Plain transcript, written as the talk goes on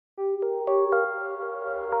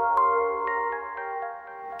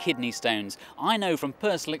kidney stones. I know from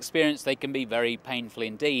personal experience they can be very painful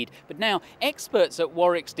indeed. But now experts at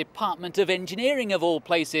Warwick's Department of Engineering, of all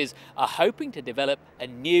places, are hoping to develop a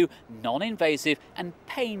new non-invasive and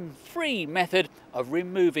pain-free method of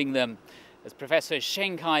removing them. As Professor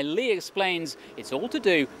Shenkai Li explains, it's all to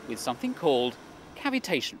do with something called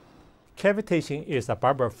cavitation. Cavitation is a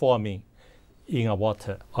bubble forming in a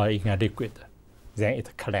water or in a liquid. Then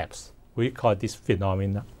it collapses. We call this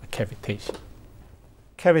phenomenon cavitation.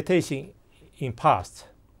 Cavitation in past,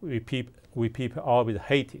 we people always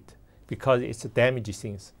hated because it's damaging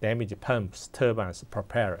things, damage pumps, turbines,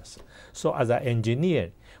 propellers. So as an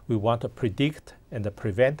engineer, we want to predict and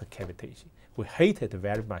prevent cavitation. We hate it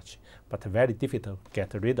very much, but very difficult to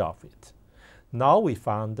get rid of it. Now we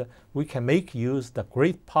found we can make use of the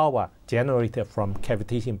great power generated from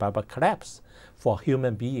cavitation bubble collapse for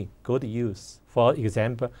human being, good use. For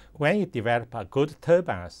example, when you develop a good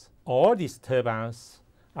turbines, all these turbines,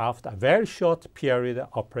 after a very short period of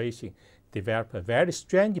operation, develop a very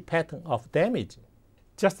strange pattern of damage.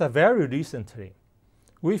 Just very recently,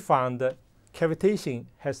 we found that cavitation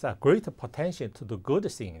has a great potential to do good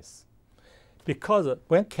things. Because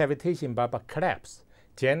when cavitation bubble collapse,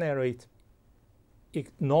 generate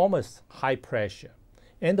enormous high pressure.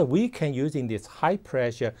 And we can using this high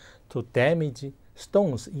pressure to damage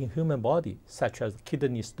stones in human body, such as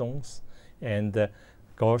kidney stones and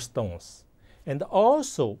gallstones. And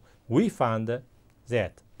also, we found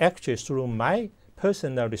that actually through my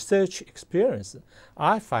personal research experience,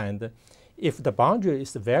 I find if the boundary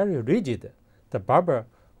is very rigid, the bubble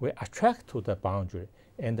will attract to the boundary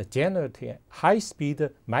and generate a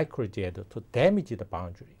high-speed microjet to damage the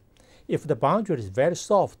boundary. If the boundary is very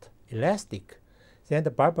soft, elastic, then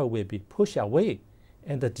the bubble will be pushed away,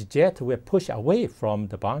 and the jet will push away from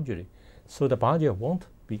the boundary, so the boundary won't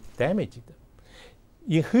be damaged.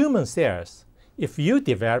 In human cells, if you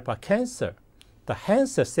develop a cancer, the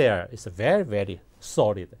cancer cell is very, very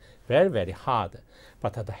solid, very, very hard,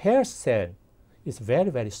 but the hair cell is very,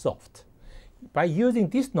 very soft. By using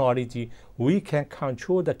this knowledge, we can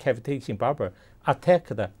control the cavitation bubble, attack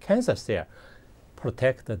the cancer cell,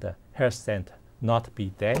 protect the hair center, not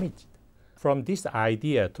be damaged. From this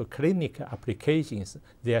idea to clinical applications,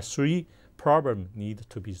 there are three problems need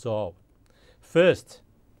to be solved. First,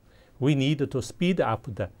 we need to speed up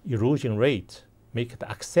the erosion rate, make it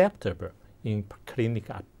acceptable in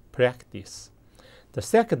clinical practice. The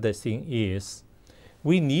second thing is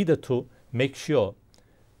we need to make sure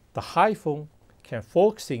the hyphon can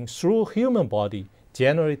focusing through human body,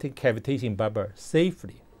 generating cavitation bubble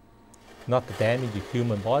safely, not damage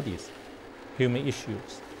human bodies, human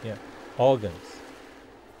issues, organs.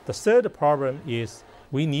 The third problem is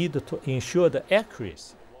we need to ensure the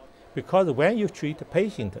accuracy, because when you treat a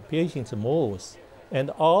patient moves, and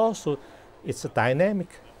also it's a dynamic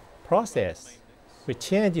process. We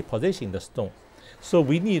change position in the stone. So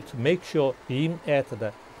we need to make sure being at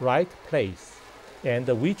the right place. And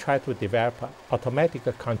we try to develop an automatic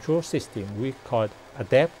control system. We call it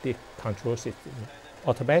adaptive control system.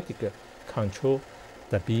 Automatic control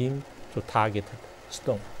the beam to target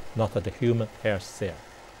stone, not the human hair cell.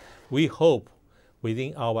 We hope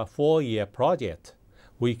within our 4-year project,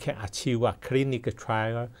 we can achieve a clinical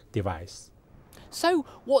trial device. So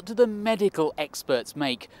what do the medical experts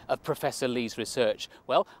make of Professor Li's research?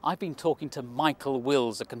 Well, I've been talking to Michael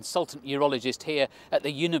Wills, a consultant urologist here at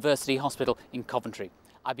the University Hospital in Coventry.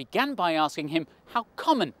 I began by asking him how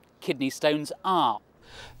common kidney stones are.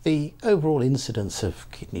 The overall incidence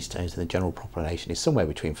of kidney stones in the general population is somewhere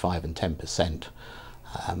between 5 and 10%.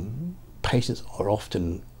 Patients are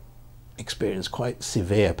often experience quite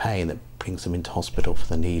severe pain that brings them into hospital for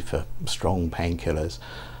the need for strong painkillers.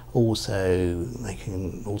 Also, they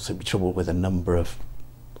can also be troubled with a number of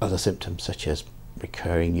other symptoms such as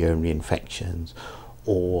recurring urinary infections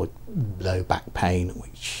or low back pain,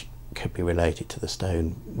 which could be related to the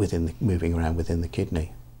stone moving around within the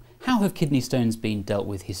kidney. How have kidney stones been dealt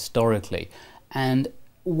with historically, and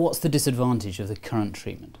what's the disadvantage of the current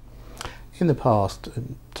treatment? In the past,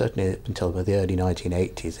 certainly up until the early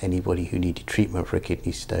 1980s, anybody who needed treatment for a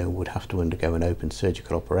kidney stone would have to undergo an open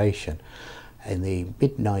surgical operation. In the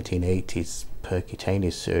mid-1980s,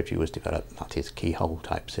 percutaneous surgery was developed, that is keyhole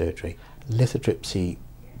type surgery. Lithotripsy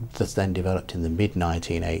was then developed in the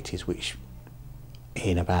mid-1980s, which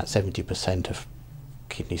in about 70% of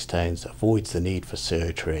kidney stones avoids the need for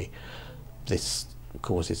surgery. This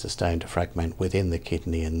causes the stone to fragment within the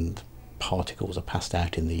kidney and particles are passed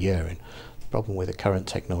out in the urine. The problem with the current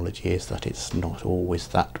technology is that it's not always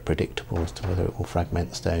that predictable as to whether it will fragment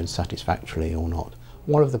the stone satisfactorily or not.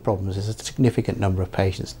 One of the problems is a significant number of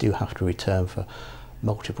patients do have to return for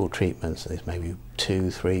multiple treatments, there's maybe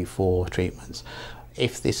 2, 3, 4 treatments.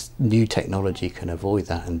 If this new technology can avoid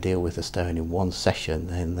that and deal with the stone in one session,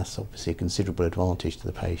 then that's obviously a considerable advantage to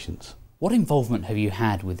the patients. What involvement have you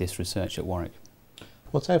had with this research at Warwick?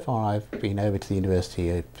 Well, so far I've been over to the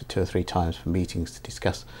university 2 or 3 times for meetings to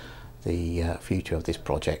discuss the future of this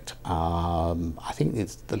project. I think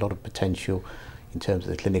there's a lot of potential in terms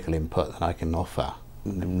of the clinical input that I can offer,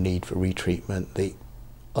 the need for retreatment, the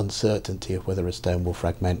uncertainty of whether a stone will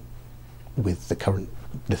fragment with the current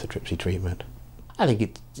lithotripsy treatment. I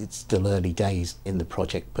think it's still early days in the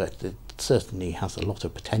project, but it certainly has a lot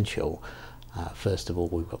of potential. First of all,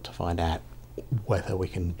 we've got to find out whether we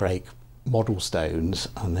can break model stones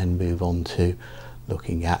and then move on to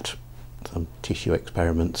looking at some tissue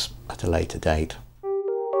experiments at a later date.